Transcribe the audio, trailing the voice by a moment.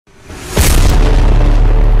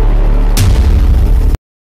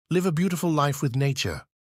Live a beautiful life with nature.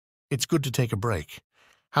 It's good to take a break.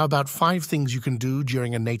 How about 5 things you can do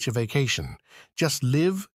during a nature vacation? Just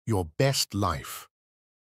live your best life.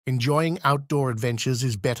 Enjoying outdoor adventures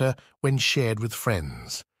is better when shared with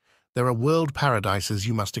friends. There are world paradises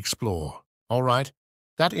you must explore. All right,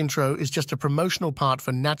 that intro is just a promotional part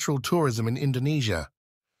for natural tourism in Indonesia.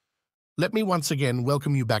 Let me once again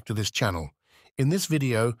welcome you back to this channel. In this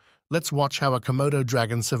video, let's watch how a Komodo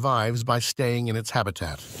dragon survives by staying in its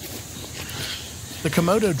habitat. The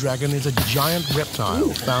Komodo dragon is a giant reptile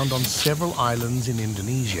found on several islands in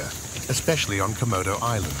Indonesia, especially on Komodo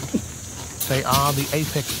Island. They are the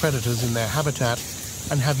apex predators in their habitat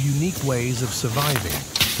and have unique ways of surviving,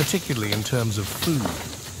 particularly in terms of food.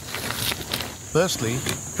 Firstly,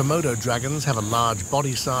 Komodo dragons have a large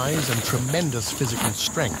body size and tremendous physical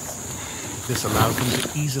strength. This allows them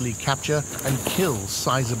to easily capture and kill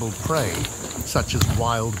sizable prey, such as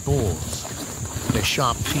wild boars. Their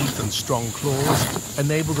sharp teeth and strong claws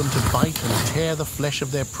enable them to bite and tear the flesh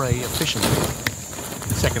of their prey efficiently.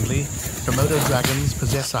 Secondly, Komodo dragons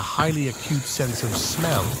possess a highly acute sense of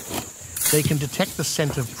smell. They can detect the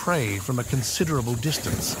scent of prey from a considerable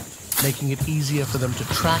distance, making it easier for them to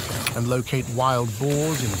track and locate wild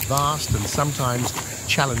boars in vast and sometimes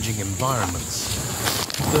challenging environments.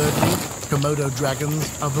 Thirdly, Komodo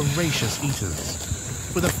dragons are voracious eaters.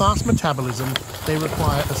 With a fast metabolism, they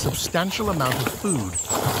require a substantial amount of food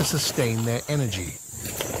to sustain their energy.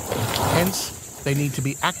 Hence, they need to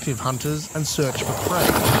be active hunters and search for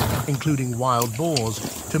prey, including wild boars,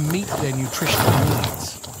 to meet their nutritional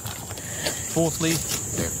needs. Fourthly,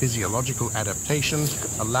 their physiological adaptation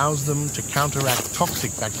allows them to counteract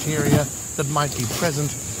toxic bacteria that might be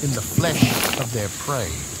present in the flesh of their prey.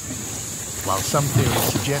 While some theories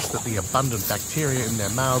suggest that the abundant bacteria in their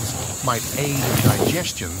mouths might aid in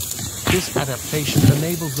digestion, this adaptation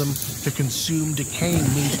enables them to consume decaying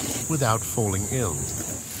meat without falling ill.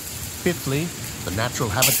 Fifthly, the natural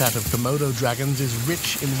habitat of Komodo dragons is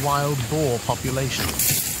rich in wild boar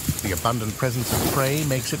populations. The abundant presence of prey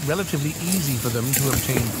makes it relatively easy for them to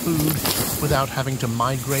obtain food without having to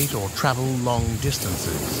migrate or travel long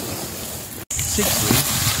distances.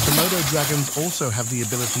 Sixthly, Komodo dragons also have the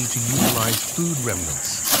ability to utilize food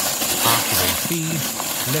remnants. After they feed,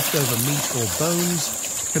 leftover meat or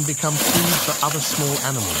bones can become food for other small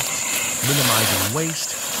animals, minimizing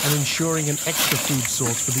waste and ensuring an extra food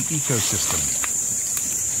source for the ecosystem.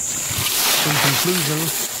 In conclusion,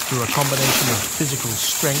 through a combination of physical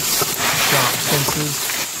strength, sharp senses,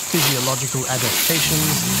 physiological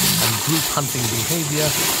adaptations, and group hunting behavior,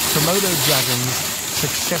 Komodo dragons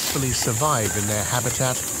successfully survive in their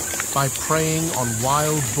habitat by preying on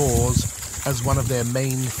wild boars as one of their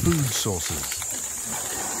main food sources.